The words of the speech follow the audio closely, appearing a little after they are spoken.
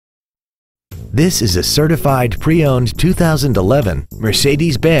This is a certified pre-owned 2011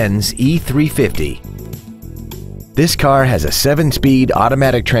 Mercedes-Benz E350. This car has a 7-speed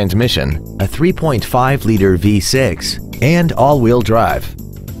automatic transmission, a 3.5-liter V6, and all-wheel drive.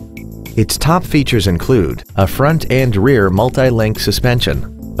 Its top features include a front and rear multi-link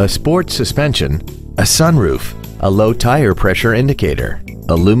suspension, a sports suspension, a sunroof, a low tire pressure indicator,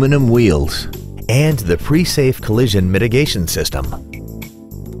 aluminum wheels, and the pre-safe collision mitigation system.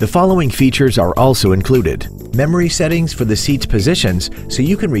 The following features are also included: memory settings for the seat's positions so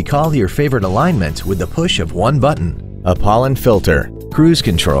you can recall your favorite alignments with the push of one button, a pollen filter, cruise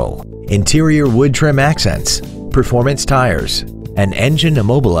control, interior wood trim accents, performance tires, an engine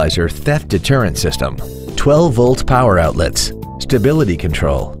immobilizer theft deterrent system, 12-volt power outlets, stability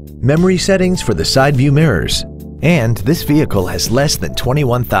control, memory settings for the side view mirrors, and this vehicle has less than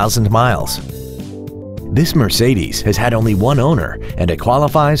 21,000 miles. This Mercedes has had only one owner and it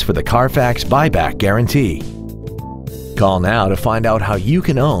qualifies for the Carfax buyback guarantee. Call now to find out how you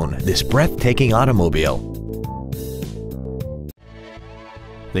can own this breathtaking automobile.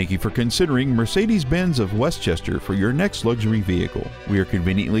 Thank you for considering Mercedes-Benz of Westchester for your next luxury vehicle. We are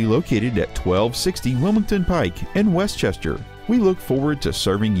conveniently located at 1260 Wilmington Pike in Westchester. We look forward to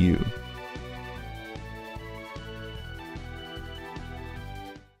serving you.